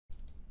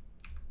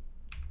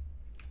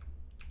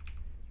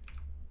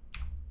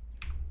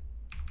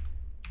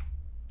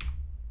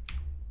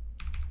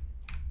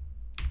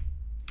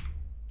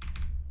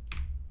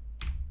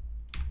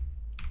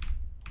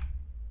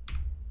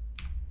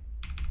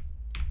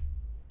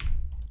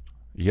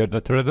You hear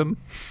that rhythm?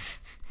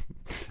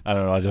 I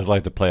don't know, I just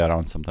like to play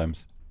around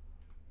sometimes.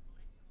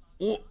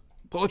 Oh,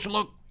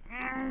 look.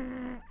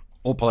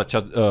 Oh,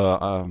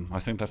 I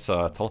think that's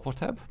a teleport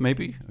tab,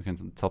 maybe? You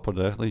can teleport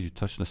directly. You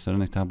touch the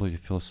Serenity tablet, you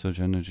feel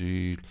surge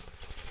energy.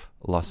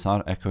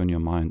 Lasar echo in your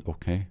mind.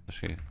 Okay.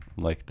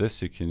 Like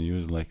this, you can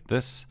use like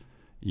this.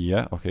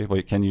 Yeah, okay.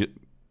 Wait, can you...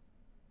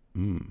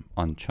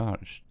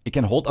 uncharged. It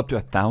can hold up to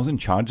 1,000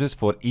 charges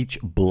for each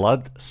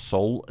blood,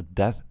 soul,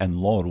 death, and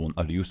law rune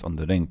are used on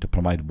the ring to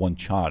provide one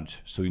charge.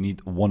 So you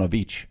need one of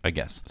each, I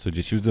guess. So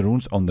just use the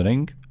runes on the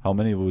ring. How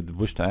many would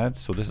wish to add?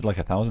 So this is like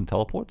 1,000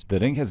 teleports. The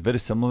ring has very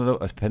similar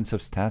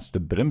offensive stats to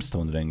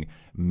Brimstone ring,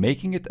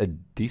 making it a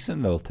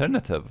decent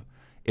alternative.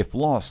 If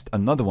lost,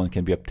 another one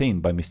can be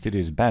obtained by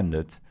Mysterious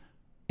Bandit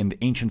in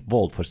the ancient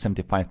vault for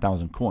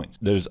 75,000 coins.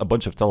 There's a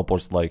bunch of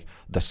teleports like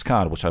the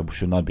Scar, which I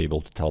should not be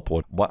able to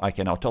teleport, but I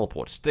can now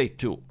teleport straight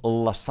to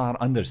Lasar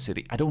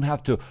Undercity. I don't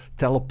have to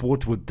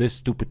teleport with this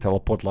stupid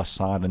teleport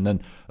Lasar and then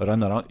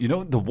run around. You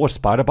know, the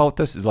worst part about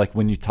this is like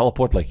when you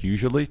teleport, like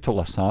usually to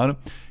Lasar,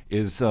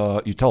 is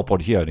you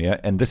teleport here,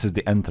 yeah, and this is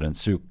the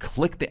entrance. So you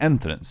click the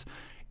entrance.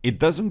 It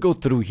doesn't go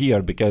through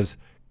here because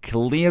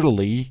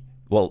clearly,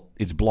 well,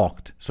 it's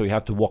blocked. So you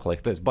have to walk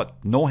like this,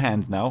 but no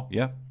hands now,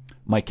 yeah.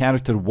 My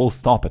character will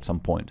stop at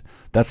some point.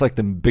 That's like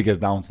the biggest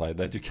downside,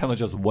 that you cannot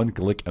just one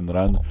click and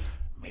run.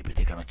 Maybe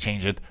they're gonna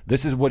change it.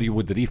 This is what you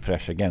would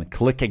refresh again.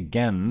 Click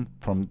again,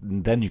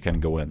 then you can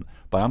go in.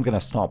 But I'm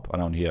gonna stop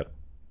around here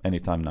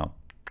anytime now,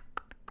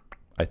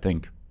 I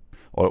think.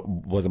 Or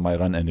was it my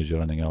run energy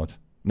running out?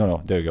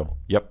 No, there you go.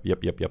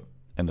 Yep.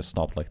 And a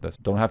stop like this.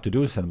 Don't have to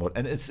do this anymore.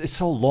 And it's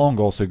so long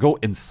also. Go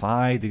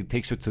inside. It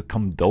takes you to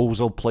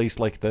Comdozal place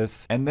like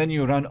this. And then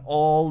you run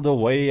all the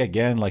way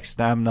again, like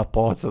stamina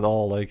pots and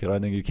all, like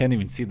running. You can't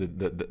even see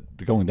the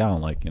going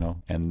down, like, you know.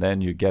 And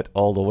then you get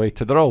all the way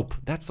to the rope.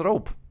 That's the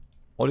rope.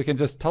 Or you can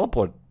just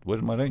teleport.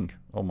 Where's my ring?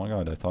 Oh my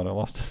god, I thought I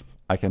lost it.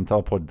 I can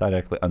teleport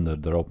directly under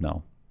the rope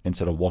now,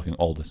 instead of walking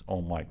all this.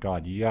 Oh my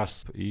god,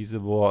 yes. Easy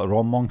boy.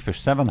 Raw Monkfish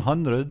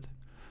 700.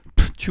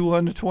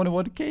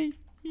 221k.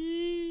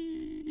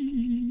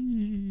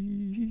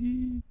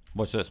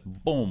 What's this?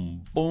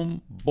 Boom,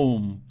 boom,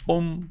 boom,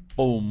 boom,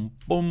 boom,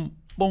 boom,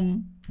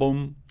 boom,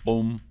 boom,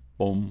 boom,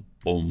 boom,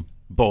 boom.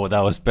 Boom, that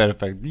was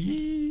perfect.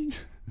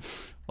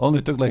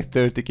 Only took like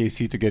 30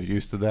 kc to get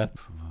used to that.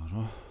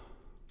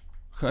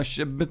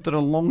 Bitter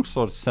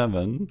Longsword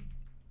 7.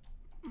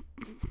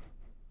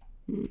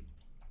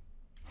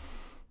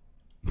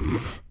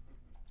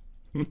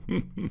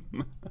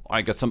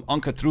 I got some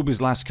Anka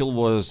Truby's last kill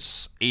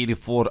was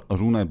 84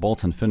 Rune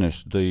Bolt and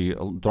finish. The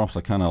drops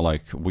are kind of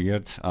like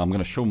weird. I'm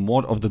gonna show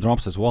more of the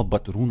drops as well,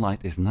 but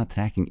Runelight is not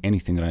tracking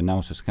anything right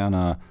now, so it's kind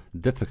of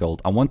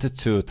difficult. I wanted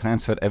to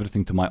transfer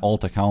everything to my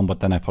alt account, but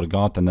then I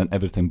forgot, and then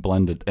everything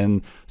blended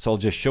in. So I'll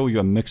just show you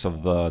a mix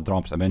of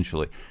drops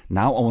eventually.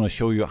 Now I want to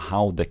show you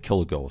how the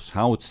kill goes,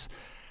 how it's...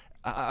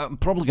 I'm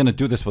probably going to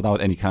do this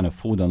without any kind of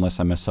food unless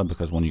I mess up,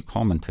 because when you're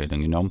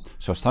commentating, you know.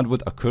 So I start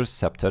with a Cursed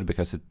Scepter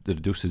because it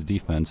reduces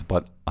defense,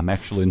 but I'm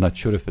actually not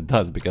sure if it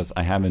does because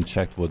I haven't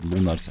checked with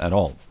Lunars at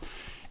all.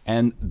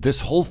 And this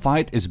whole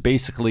fight is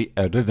basically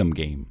a rhythm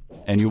game.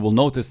 And you will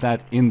notice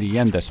that in the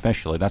end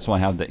especially. That's why I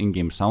have the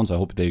in-game sounds. I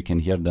hope that you can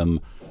hear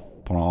them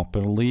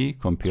properly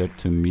compared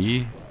to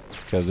me,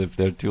 because if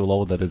they're too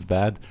low, that is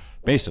bad.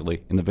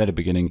 Basically, in the very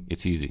beginning,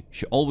 it's easy.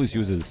 She always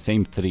uses the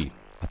same 3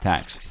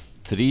 attacks.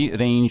 3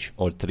 range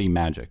or 3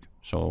 magic.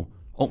 So,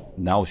 oh,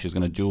 now she's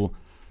gonna do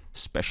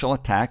special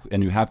attack,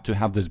 and you have to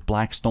have this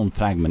black stone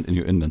fragment in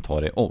your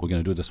inventory. Oh, we're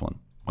gonna do this one.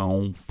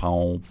 Pow,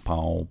 pow,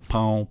 pow,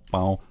 pow,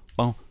 pow,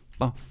 pow,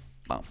 pow,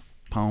 pow,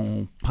 pow,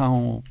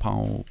 pow,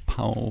 pow,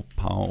 pow,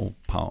 pow,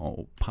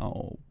 pow,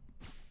 pow.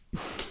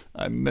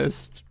 I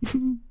missed.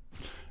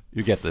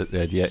 You get the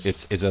idea.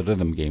 It's a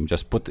rhythm game.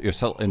 Just put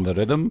yourself in the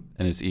rhythm,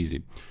 and it's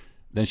easy.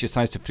 Then she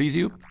tries to freeze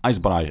you. Ice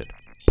barrage it.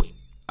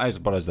 Ice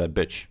barrage that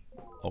bitch.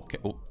 Okay,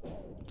 oh,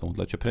 don't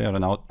let your prayer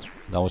run out.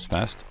 That was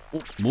fast.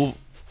 Oh, move.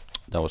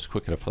 That was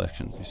quick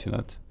reflection. You see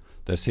that?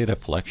 Did I say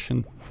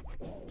reflection?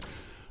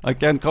 I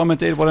can't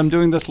commentate what I'm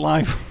doing this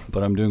live,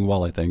 but I'm doing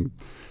well, I think.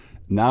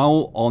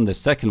 Now, on the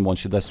second one,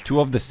 she does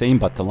 2 of the same,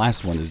 but the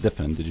last one is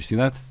different. Did you see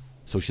that?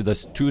 So she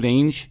does 2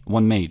 range,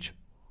 1 mage.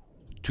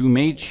 2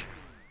 mage,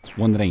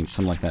 1 range,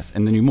 something like that.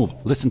 And then you move.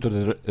 Listen to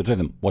the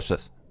rhythm. Watch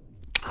this.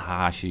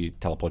 Ah, she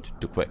teleported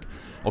too quick.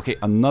 Okay,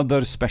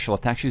 another special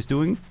attack she's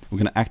doing. We're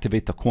going to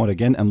activate the core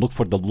again and look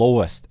for the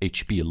lowest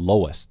HP.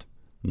 Lowest,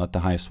 not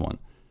the highest one.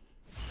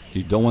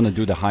 You don't want to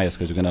do the highest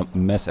because you're going to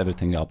mess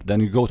everything up.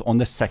 Then you go on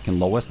the second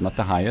lowest, not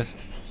the highest.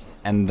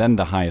 And then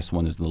the highest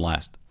one is the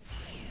last.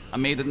 I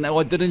made it. No,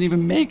 I didn't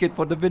even make it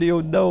for the video,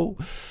 no.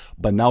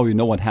 But now you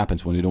know what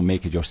happens when you don't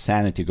make it. Your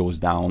sanity goes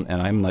down,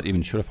 and I'm not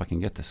even sure if I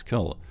can get this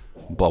kill.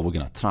 But we're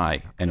going to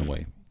try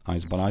anyway.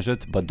 Ice barrage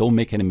it, but don't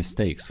make any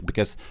mistakes,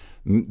 because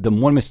the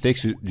more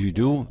mistakes you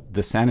do,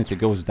 the sanity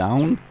goes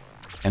down,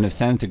 and if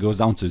sanity goes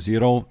down to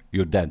 0,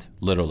 you're dead,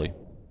 literally.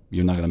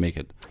 You're not gonna make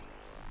it.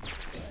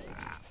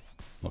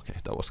 Okay,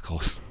 that was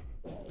close.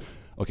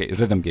 Okay,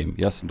 rhythm game.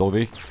 Yes,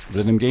 Dovi.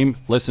 Rhythm game.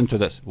 Listen to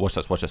this. Watch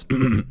this, watch this.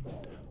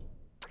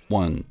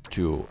 1,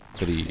 2,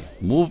 3,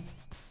 move.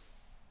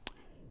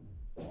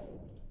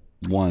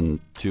 1,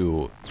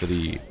 2,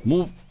 3,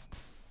 move.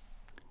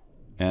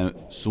 And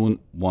soon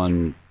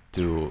 1,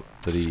 2,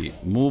 3,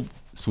 move.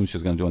 Soon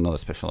she's gonna do another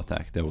special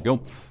attack. There we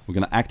go. We're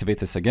gonna activate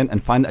this again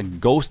and find a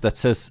ghost that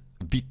says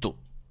V2.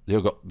 There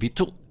you go.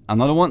 V2.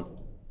 Another one.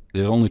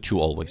 There's only 2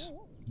 always.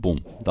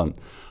 Boom. Done.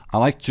 I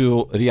like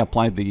to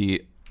reapply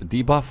the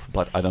debuff,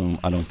 but I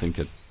don't think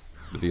it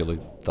really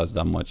does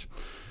that much.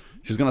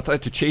 She's gonna try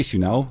to chase you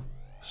now.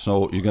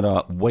 So you're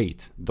gonna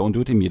wait. Don't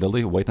do it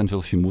immediately. Wait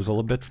until she moves a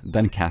little bit.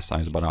 Then cast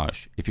Ice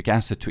Barrage. If you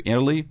cast it too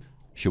early,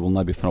 she will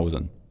not be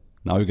frozen.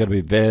 Now you gotta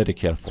be very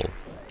careful.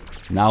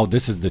 Now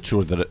this is the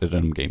true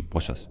rhythm game.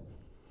 Watch this.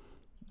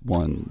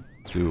 1,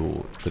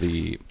 2,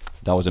 3.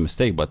 That was a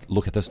mistake, but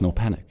look at this. No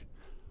panic.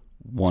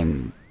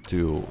 1,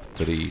 2,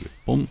 3.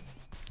 Boom.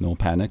 No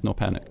panic. No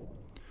panic.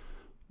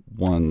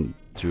 1,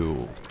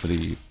 2,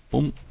 3.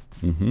 Boom.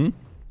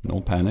 No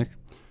panic.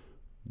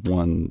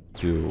 1,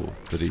 2,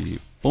 3.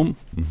 Boom.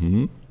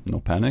 No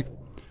panic.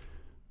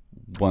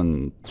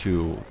 1,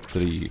 2,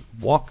 3.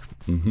 Walk.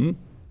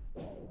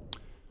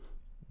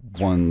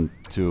 1,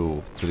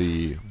 2,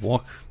 3.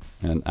 Walk.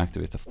 And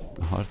activate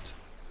the heart.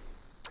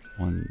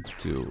 1,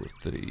 2,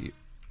 3.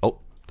 Oh,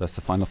 that's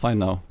the final fight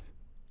now.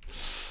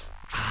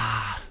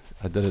 I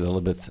did it a little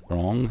bit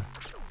wrong.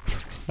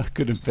 I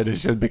couldn't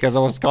finish it because I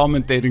was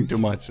commentating too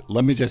much.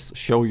 Let me just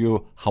show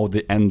you how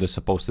the end is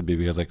supposed to be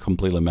because I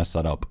completely messed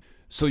that up.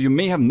 So you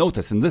may have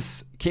noticed in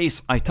this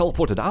case I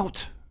teleported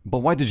out. But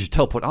why did you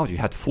teleport out? You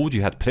had food,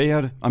 you had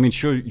prayer. I mean,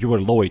 sure, you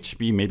were low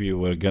HP, maybe you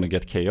were gonna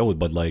get KO'd,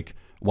 but like,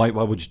 why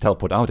would you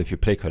teleport out if you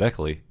pray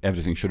correctly?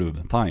 Everything should have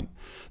been fine.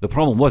 The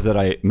problem was that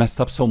I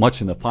messed up so much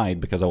in the fight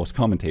because I was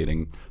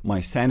commentating. My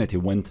sanity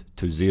went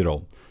to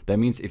 0. That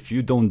means if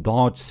you don't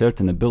dodge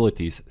certain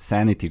abilities,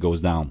 sanity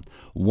goes down.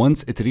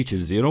 Once it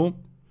reaches 0,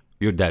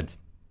 you're dead.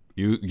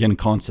 You gain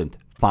constant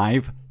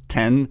 5,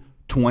 10,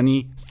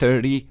 20,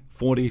 30,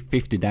 40,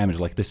 50 damage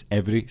like this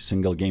every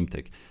single game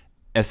tick.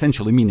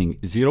 Essentially meaning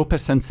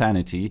 0%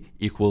 sanity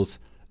equals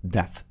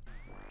death.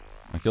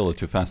 I killed it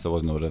too fast, there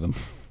was no rhythm.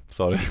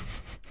 Sorry.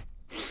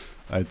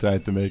 I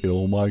tried to make it,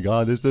 oh my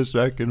god, it's the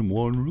second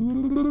one.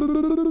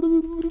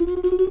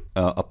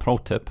 A pro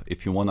tip,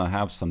 if you want to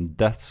have some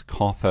Death's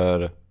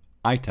Coffer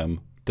item,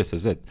 this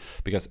is it.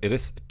 Because it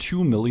is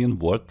 2 million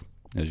worth,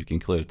 as you can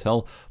clearly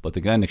tell, but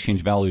the grand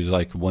exchange value is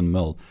like 1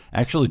 mil.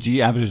 Actually,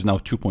 G average is now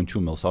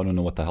 2.2 mil, so I don't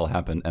know what the hell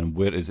happened and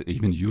where is it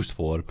even used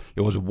for.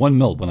 It was 1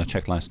 mil when I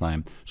checked last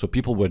time. So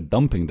people were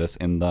dumping this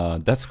in the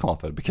Death's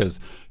Coffer because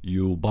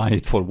you buy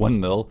it for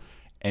 1 mil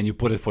and you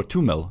put it for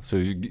 2 mil. So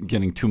you're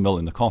getting 2 mil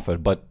in the coffer,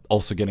 but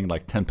also getting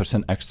like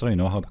 10% extra. You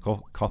know how the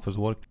coffers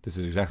work? This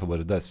is exactly what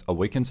it does.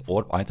 Awakens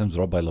orb items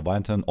dropped by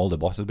Leviathan, all the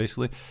bosses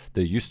basically.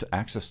 They used to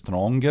access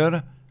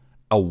stronger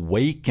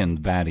awakened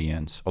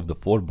variants of the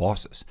 4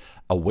 bosses.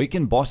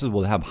 Awakened bosses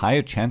will have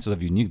higher chances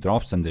of unique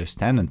drops than their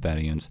standard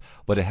variants,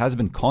 but it has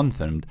been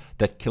confirmed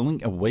that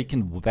killing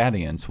awakened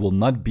variants will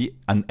not be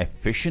an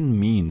efficient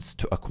means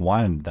to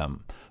acquiring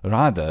them.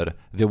 Rather,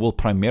 they will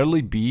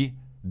primarily be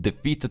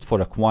defeated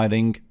for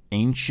acquiring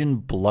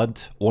ancient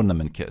blood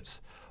ornament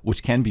kits,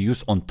 which can be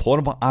used on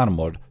Torva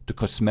armor to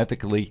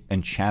cosmetically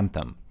enchant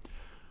them.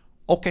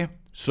 Okay,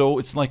 so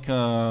it's like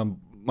I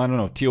don't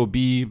know, TOB,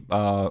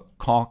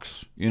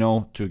 Cox, you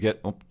know, to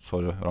get, oh,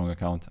 sorry, wrong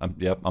account.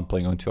 Yep, I'm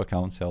playing on 2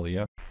 accounts, hell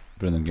yeah.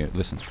 Brilliant game,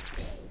 listen.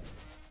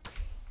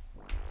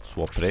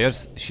 Swap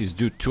prayers, she's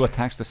do 2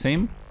 attacks the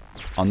same,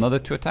 another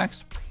 2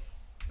 attacks,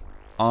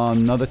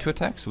 another 2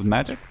 attacks with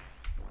magic,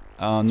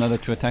 another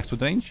 2 attacks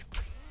with range,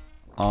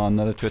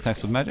 another 2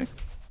 attacks with magic,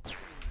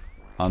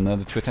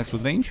 another 2 attacks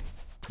with range.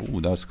 Ooh,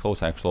 that was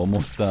close actually,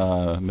 almost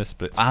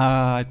missed.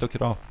 I took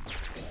it off.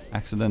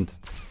 Accident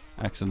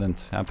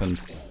happened.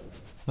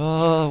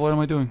 What am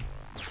I doing?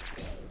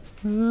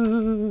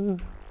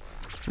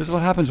 This is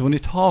what happens when you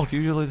talk.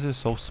 Usually this is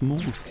so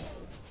smooth.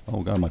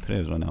 Oh god, my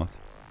prayers run out.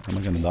 Am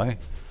I gonna die?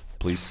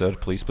 Please, sir.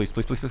 Please, please,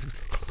 please, please, please.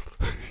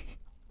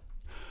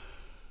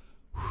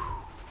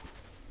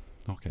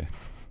 Okay,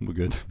 we're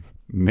good.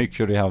 Make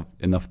sure you have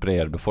enough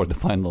prayer before the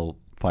final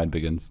fight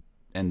begins.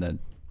 And then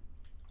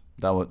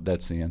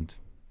that's the end.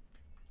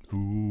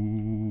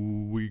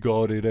 Ooh, we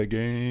got it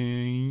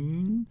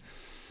again.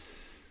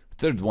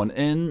 Third one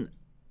in,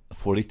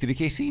 43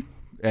 KC.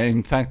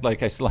 In fact,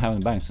 like I still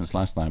haven't banked since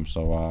last time,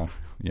 so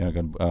yeah, I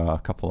got a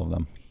couple of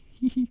them.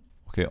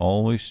 Okay,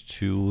 always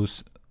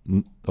choose.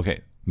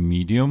 Okay,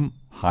 medium,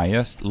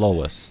 highest,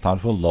 lowest.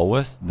 Start with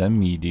lowest, then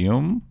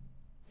medium,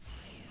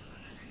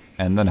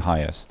 and then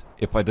highest.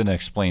 If I didn't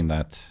explain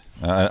that,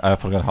 I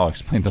forgot how I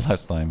explained it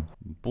last time.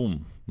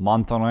 Boom.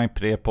 Mantarai,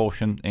 prayer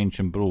potion,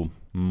 ancient brew.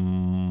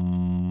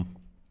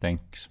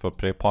 Thanks for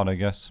prayer pot, I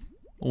guess.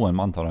 Oh, and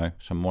Mantarai.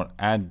 Some more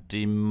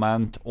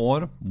adamant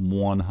ore,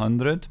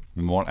 100.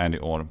 More addy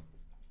ore,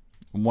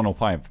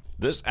 105.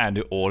 This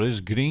addy ore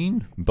is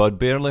green, but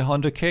barely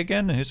 100k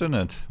again, isn't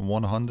it?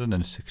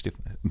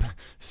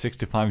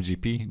 165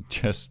 GP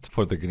just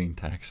for the green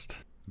text.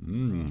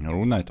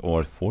 Runite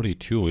ore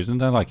 42. Isn't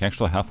that like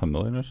actually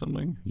 500,000 or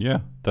something?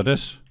 Yeah, that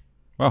is.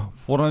 Well,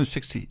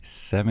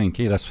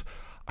 467k. That's,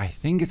 I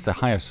think it's the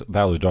highest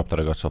value drop that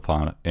I got so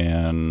far,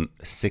 and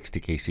 60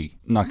 KC,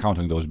 not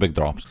counting those big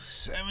drops.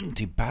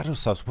 70 battle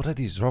stars. What are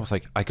these drops?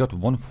 Like, I got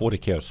 140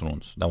 chaos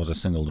runes. That was a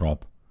single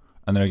drop.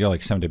 And then I got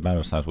like 70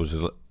 battle stars, which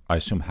is, I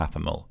assume,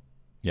 500,000.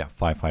 Yeah,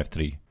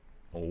 553.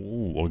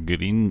 Oh, a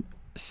green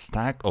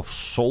stack of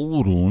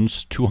soul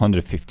runes,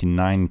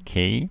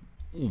 259k.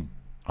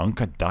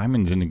 Uncut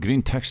diamonds in the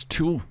green text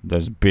too.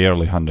 There's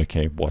barely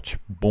 100k. Watch.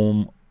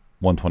 Boom.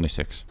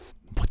 126.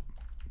 What?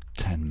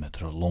 10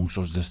 mithril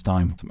longswords this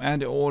time. Some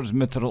anti ores,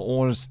 mithril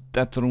ores,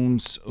 death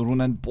runes,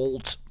 rune and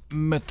bolts,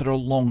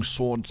 mithril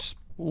longswords.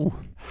 Ooh,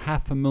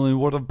 500,000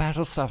 worth of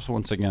battle staffs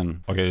once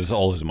again. Okay, this is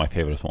always my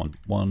favorite one.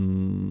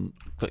 One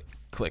click,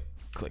 click,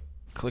 click,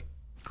 click,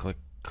 click,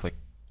 click,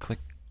 click,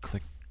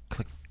 click,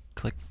 click,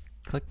 click,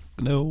 click.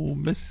 No,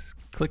 miss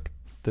click.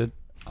 Did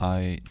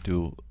I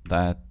do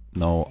that?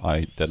 No,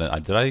 I didn't.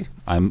 I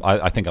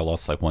think I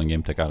lost like one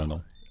game tick. I don't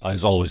know.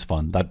 It's always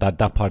fun.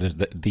 That part is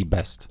the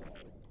best.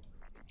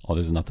 Oh,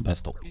 this is not the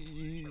best though.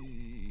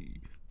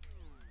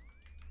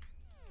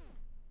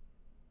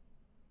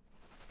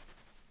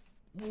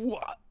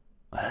 What?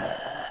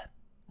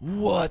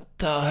 What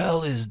the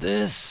hell is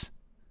this?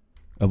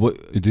 What?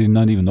 It did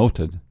not even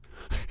noted.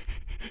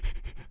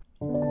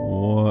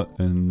 What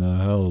in the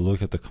hell?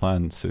 Look at the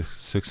clan.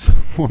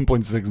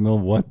 1.6 mil.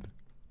 What?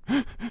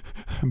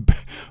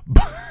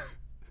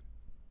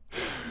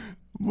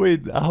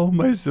 Wait, how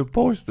am I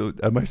supposed to?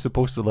 Am I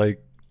supposed to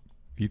like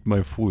eat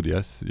my food?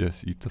 Yes,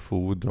 yes, eat the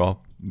food,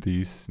 drop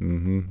these.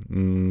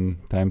 Time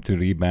to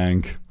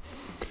rebank.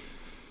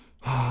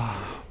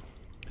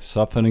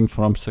 Suffering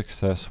from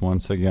success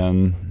once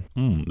again.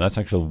 That's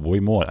actually way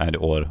more add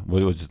or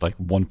what was it, like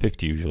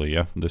 150 usually,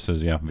 yeah? This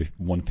is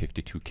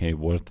 152k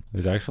worth.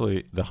 It's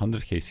actually the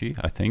 100 KC,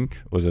 I think.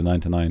 Or was it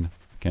 99?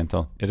 Can't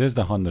tell. It is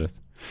the 100th.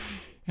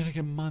 And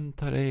again,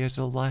 Monterey is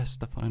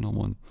the final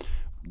one.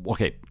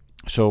 Okay,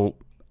 so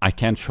I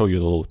can't show you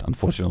the loot,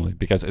 unfortunately,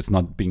 because it's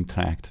not being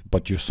tracked.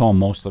 But you saw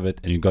most of it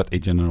and you got a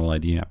general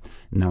idea.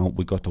 Now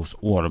we got those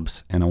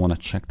orbs, and I want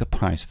to check the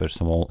price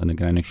first of all in the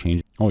Grand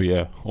Exchange. Oh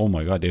yeah, oh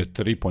my god, they're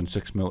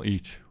 3.6 mil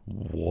each.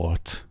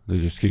 What? They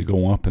just keep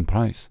going up in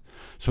price.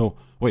 So,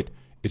 wait,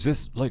 is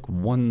this like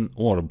one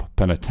orb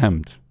per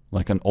attempt?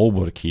 Like an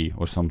over key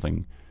or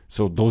something?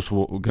 So those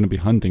who are going to be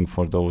hunting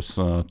for those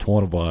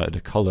Torva,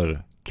 the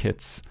color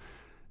kits,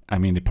 I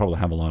mean, they probably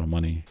have a lot of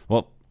money.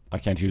 Well, I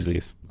can't use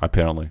these,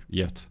 apparently,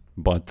 yet.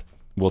 But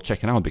we'll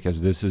check it out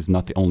because this is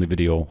not the only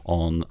video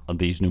on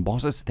these new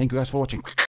bosses. Thank you guys for watching.